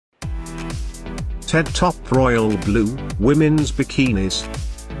Ruched Top Royal Blue, Women's Bikinis.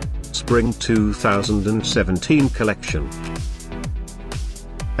 Spring 2017 collection.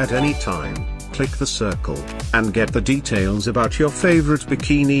 At any time, click the circle, and get the details about your favorite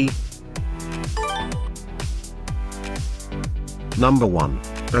bikini. Number 1.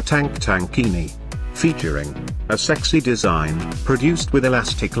 A Tankini. Featuring a sexy design, produced with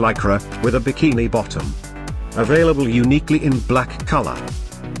elastic lycra, with a bikini bottom. Available uniquely in black color.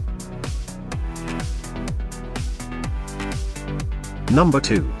 Number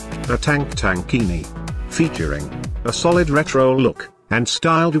 2. A Tankini. Featuring a solid retro look, and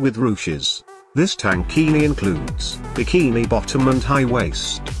styled with ruches. This Tankini includes bikini bottom and high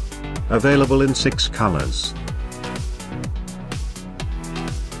waist. Available in 6 colors.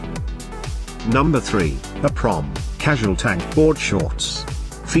 Number 3, a prom, casual tank board shorts.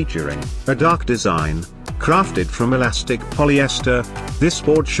 Featuring a dark design, crafted from elastic polyester. This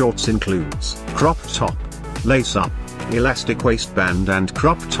board shorts includes crop top, lace up, elastic waistband and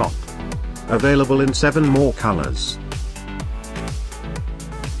crop top. Available in 7 more colors.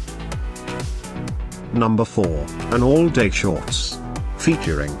 Number 4, an all-day shorts.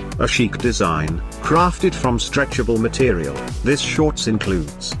 Featuring a chic design, crafted from stretchable material. This shorts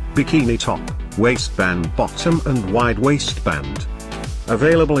includes bikini top, waistband bottom and wide waistband.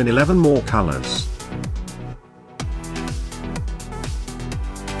 Available in 11 more colors.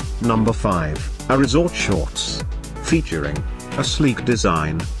 Number 5, a resort shorts. Featuring a sleek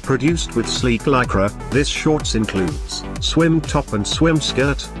design, produced with sleek lycra. This shorts includes swim top and swim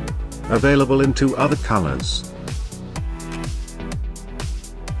skirt. Available in 2 other colors.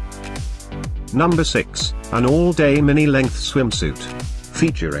 Number 6, an all-day mini-length swimsuit.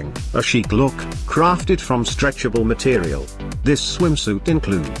 Featuring a chic look, crafted from stretchable material. This swimsuit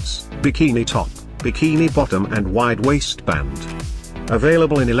includes bikini top, bikini bottom and wide waistband.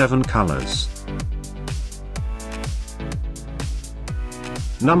 Available in 11 colors.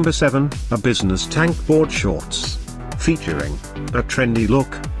 Number 7, a business tank board shorts. Featuring a trendy look,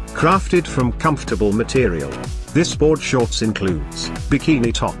 crafted from comfortable material. This board shorts includes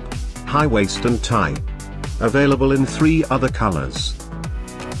bikini top, high waist and tie. Available in 3 other colors.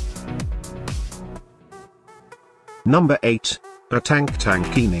 Number 8, a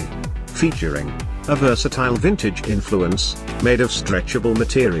Tankini. Featuring a versatile vintage influence, made of stretchable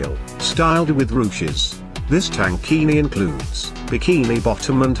material, styled with ruches. This Tankini includes bikini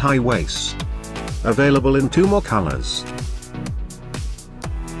bottom and high waist. Available in 2 more colors.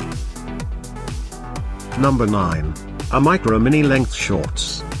 Number 9, a micro mini length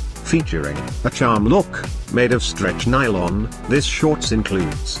shorts. Featuring a charm look, made of stretch nylon. This shorts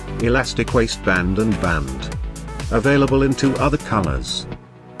includes elastic waistband and band. Available in 2 other colors.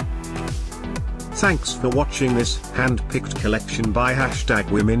 Thanks for watching this hand-picked collection by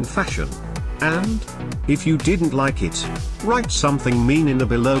 #WomenFashion. And if you didn't like it, write something mean in the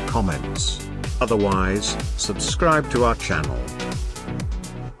below comments. Otherwise, subscribe to our channel.